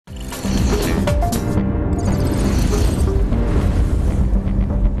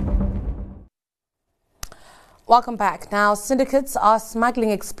Welcome back. Now, syndicates are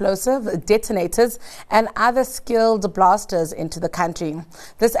smuggling explosive detonators and other skilled blasters into the country.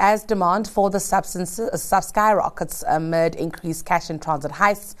 This as demand for the substances skyrockets amid increased cash in transit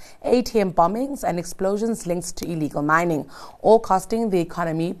heists, ATM bombings and explosions linked to illegal mining, all costing the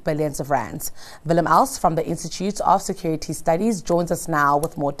economy billions of rands. Willem Els from the Institute of Security Studies joins us now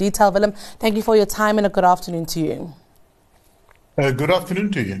with more detail. Willem, thank you for your time and a good afternoon to you. Good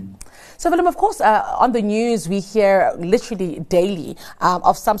afternoon to you. So, Willem, of course, on the news, we hear literally daily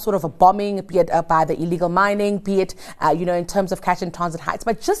of some sort of a bombing, be it by the illegal mining, be it, in terms of cash and transit heights.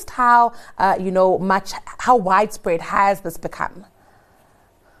 But just how, how widespread has this become?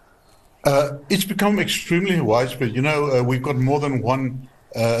 It's become extremely widespread. We've got more than one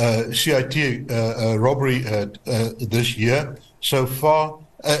CIT robbery this year so far.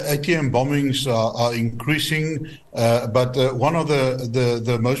 ATM bombings are increasing, but one of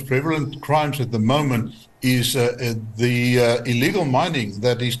the most prevalent crimes at the moment is the illegal mining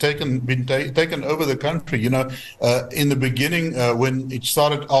that is been taken over the country. In the beginning, when it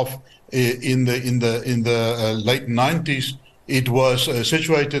started off in the late 90s, it was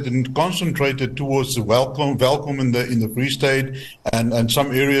situated and concentrated towards the Welkom in the Free State and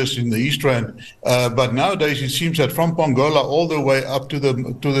some areas in the East Rand. But nowadays, it seems that from Pongola all the way up to the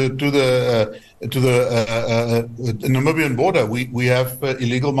Namibian border, we have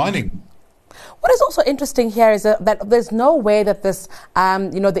illegal mining. What is also interesting here is that there's no way that this,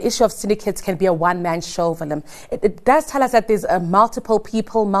 the issue of syndicates can be a one-man show, Willem. It does tell us that there's multiple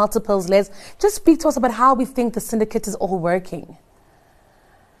people, multiple layers. Just speak to us about how we think the syndicate is all working.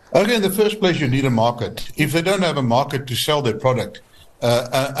 Okay, in the first place, you need a market. If they don't have a market to sell their product,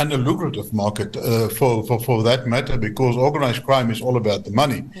 and a lucrative market for that matter, because organized crime is all about the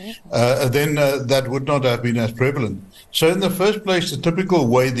money, then that would not have been as prevalent. So in the first place, the typical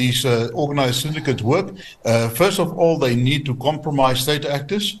way these organized syndicates work, first of all, they need to compromise state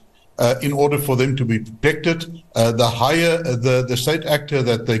actors in order for them to be protected. The higher the state actor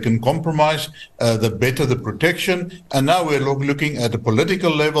that they can compromise, the better the protection. And now we're looking at a political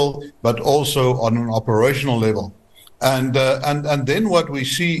level, but also on an operational level. And then what we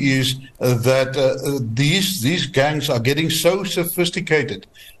see is that these gangs are getting so sophisticated.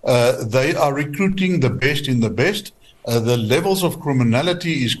 They are recruiting the best in the best. The levels of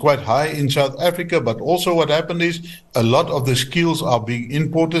criminality is quite high in South Africa, but also what happened is a lot of the skills are being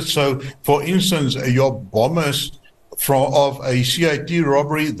imported. So, for instance, your bombers of a CIT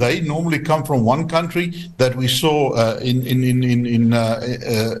robbery, they normally come from one country that we saw in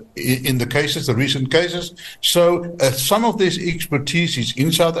the cases, the recent cases. So some of this expertise is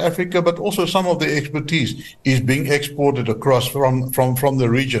in South Africa, but also some of the expertise is being exported across from the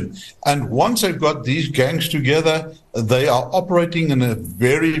region. And once they've got these gangs together, they are operating in a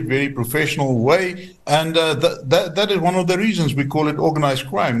very, very professional way. And that is one of the reasons we call it organized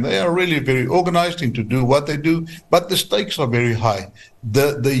crime. They are really very organized into do what they do, but the stakes are very high.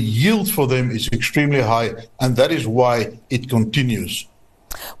 The yield for them is extremely high, and that is why it continues.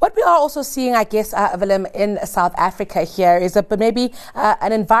 What we are also seeing, I guess, Willem, in South Africa here is maybe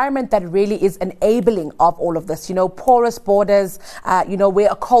an environment that really is enabling of all of this. Porous borders,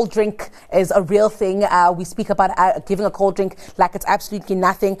 where a cold drink is a real thing. We speak about giving a cold drink like it's absolutely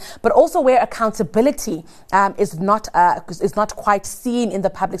nothing, but also where accountability is not quite seen in the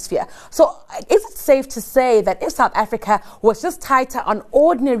public sphere. So is it safe to say that if South Africa was just tighter on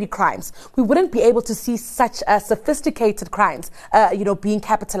ordinary crimes, we wouldn't be able to see such sophisticated crimes, being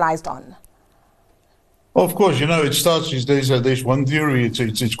capitalized on? Of course, it starts. There's one theory.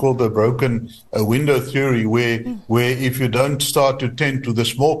 It's called the broken window theory, where if you don't start to tend to the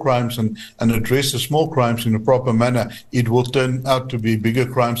small crimes and address the small crimes in a proper manner, it will turn out to be bigger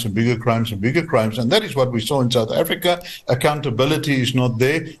crimes and bigger crimes and bigger crimes. And that is what we saw in South Africa. Accountability is not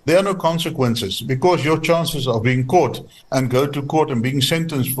there. There are no consequences because your chances of being caught and go to court and being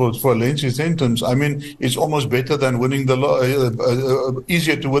sentenced for a lengthy sentence, it's almost better than winning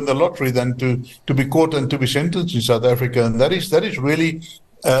easier to win the lottery than to be caught and to be sentenced in South Africa. And that is really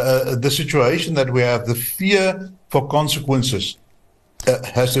the situation that we have. The fear for consequences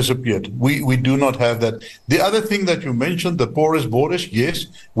has disappeared. We do not have that. The other thing that you mentioned, the porous borders, yes,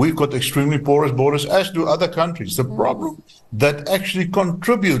 we've got extremely porous borders, as do other countries. The problem that actually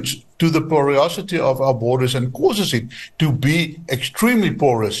contributes to the porosity of our borders and causes it to be extremely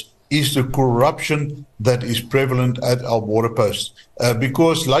porous is the corruption that is prevalent at our border posts.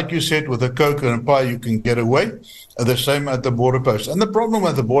 Because, like you said, with the coke and pie, you can get away. The same at the border posts. And the problem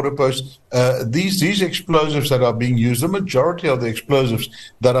at the border posts, these explosives that are being used, the majority of the explosives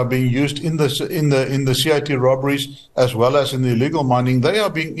that are being used in the CIT robberies as well as in the illegal mining, they are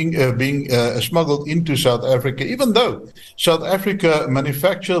being smuggled into South Africa. Even though South Africa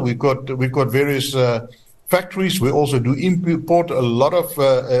manufacture, we've got various factories. We also do import a lot of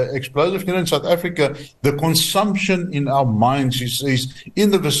explosives. In South Africa, the consumption in our mines is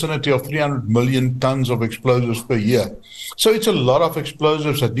in the vicinity of 300 million tons of explosives per year. So it's a lot of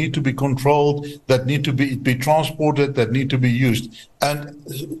explosives that need to be controlled, that need to be transported, that need to be used.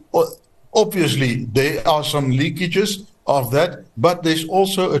 And obviously, there are some leakages of that, but there's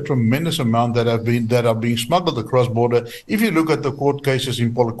also a tremendous amount that are being smuggled across border. If you look at the court cases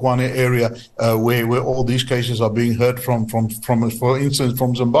in Polokwane area, where all these cases are being heard from for instance,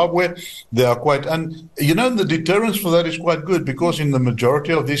 from Zimbabwe, they are quite, and the deterrence for that is quite good, because in the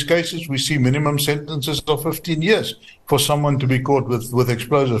majority of these cases, we see minimum sentences of 15 years for someone to be caught with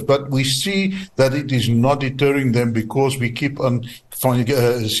explosives. But we see that it is not deterring them, because we keep on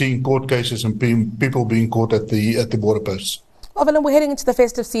seeing court cases and people being caught at the border posts. Well, Willem, we're heading into the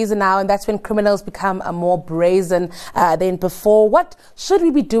festive season now, and that's when criminals become more brazen than before. What should we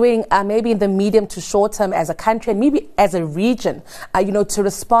be doing maybe in the medium to short term as a country and maybe as a region, to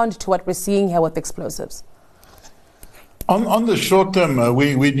respond to what we're seeing here with explosives? On the short term,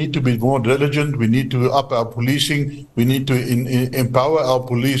 we need to be more diligent. We need to up our policing. We need to empower our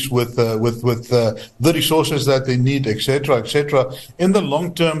police with the resources that they need, etc., etc. In the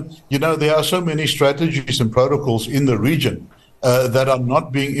long term, there are so many strategies and protocols in the region that are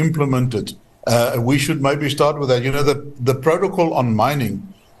not being implemented. We should maybe start with that. The protocol on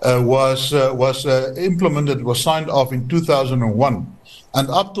mining was implemented, was signed off in 2001. And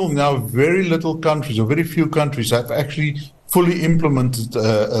up till now, very little countries, or very few countries, have actually fully implemented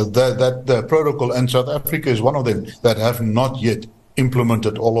that protocol. And South Africa is one of them that have not yet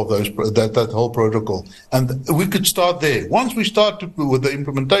implemented all of those, that whole protocol. And we could start there. Once we start with the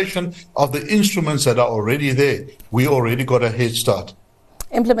implementation of the instruments that are already there, we already got a head start.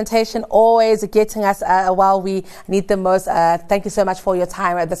 Implementation always getting us while we need them most. Thank you so much for your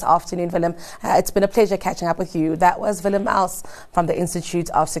time this afternoon, Willem. It's been a pleasure catching up with you. That was Willem Els from the Institute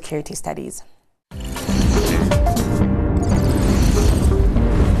of Security Studies.